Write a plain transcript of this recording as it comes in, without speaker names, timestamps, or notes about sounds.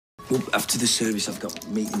Well, after the service, I've got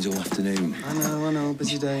meetings all afternoon. I know.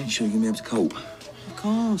 Busy day. You sure you're going to be able to cope? Of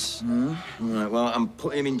course. All right, well, I'm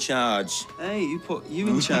putting him in charge. Hey, you put you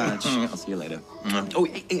in charge. I'll see you later. Oh,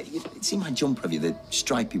 hey, see my jumper, have you? The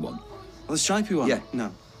stripy one. Oh, the stripy one? Yeah. No.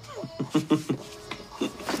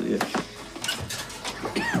 See ya.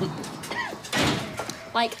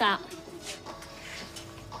 Like that.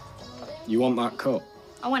 You want that cut?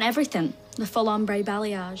 I want everything. The full ombre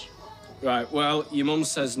balayage. Right, well, your mum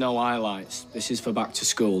says no highlights. This is for back to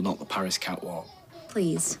school, not the Paris catwalk.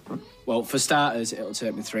 Please. Well, for starters, it'll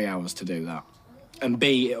take me 3 hours to do that. And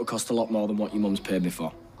B, it'll cost a lot more than what your mum's paid me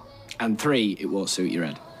for. And 3, it won't suit your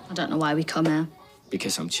head. I don't know why we come here.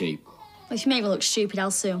 Because I'm cheap. Well, if you make me look stupid,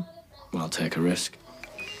 I'll sue. Well, I'll take a risk.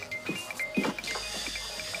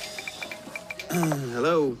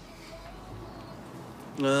 Hello.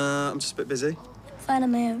 I'm just a bit busy. Fine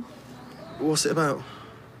on my own. What's it about?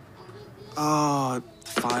 Oh,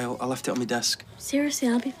 the file. I left it on my desk. Seriously,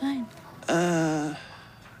 I'll be fine.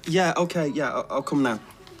 Yeah, OK, yeah, I'll come now.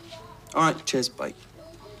 All right, cheers, bye.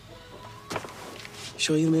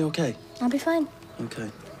 Sure you'll be OK? I'll be fine. OK.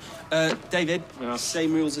 David, Yeah.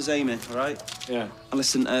 same rules as Amy, all right? Yeah. And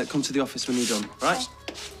listen, come to the office when you're done, right?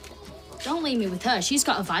 Don't leave me with her. She's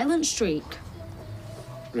got a violent streak.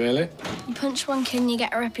 Really? You punch one kid and you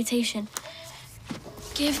get a reputation.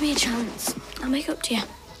 Give me a chance. I'll make up to you.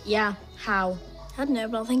 Yeah, how? I don't know,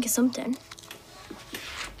 but I'll think of something.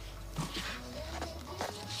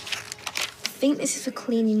 I think this is for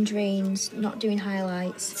cleaning drains, not doing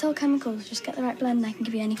highlights. It's all chemicals. Just get the right blend and I can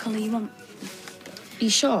give you any colour you want. Are you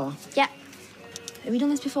sure? Yeah. Have you done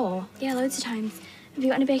this before? Yeah, loads of times. Have you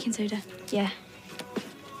got any baking soda? Yeah.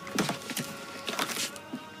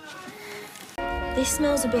 This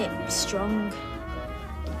smells a bit strong.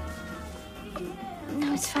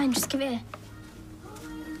 No, it's fine. Just give it here.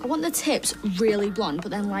 I want the tips really blonde,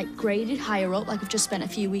 but then, like, graded higher up, like I've just spent a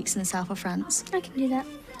few weeks in the south of France. I can do that.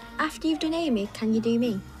 After you've done Amy, can you do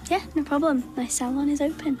me? Yeah, no problem. My salon is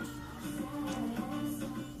open.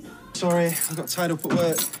 Sorry, I got tied up at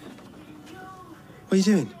work. What are you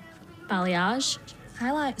doing? Balayage.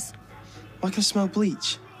 Highlights. Why can I smell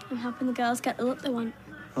bleach? I'm helping the girls get the look they want.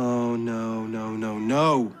 Oh,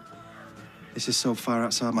 no. This is so far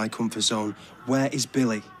outside my comfort zone. Where is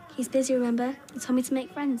Billy? He's busy, remember? He told me to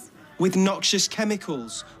make friends. With noxious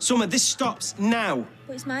chemicals. Summer, this stops now.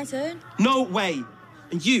 But it's my turn. No way.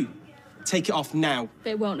 And you, take it off now.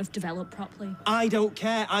 They won't have developed properly. I don't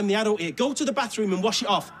care. I'm the adult here. Go to the bathroom and wash it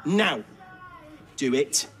off now. Do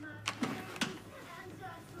it.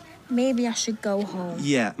 Maybe I should go home.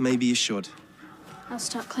 Yeah, maybe you should. I'll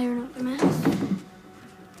start clearing up the mess.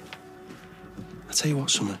 I tell you what,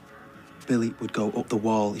 Summer. Billy would go up the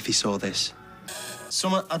wall if he saw this.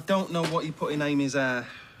 Summer, I don't know what you put in Amy's hair,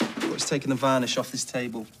 but it's taking the varnish off this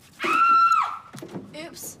table.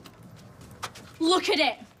 Oops. Look at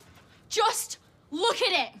it. Just look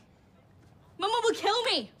at it. Mama will kill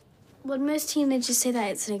me. Well, most teenagers say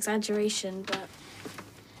that it's an exaggeration, but...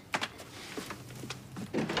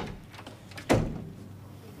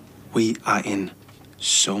 We are in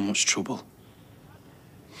so much trouble.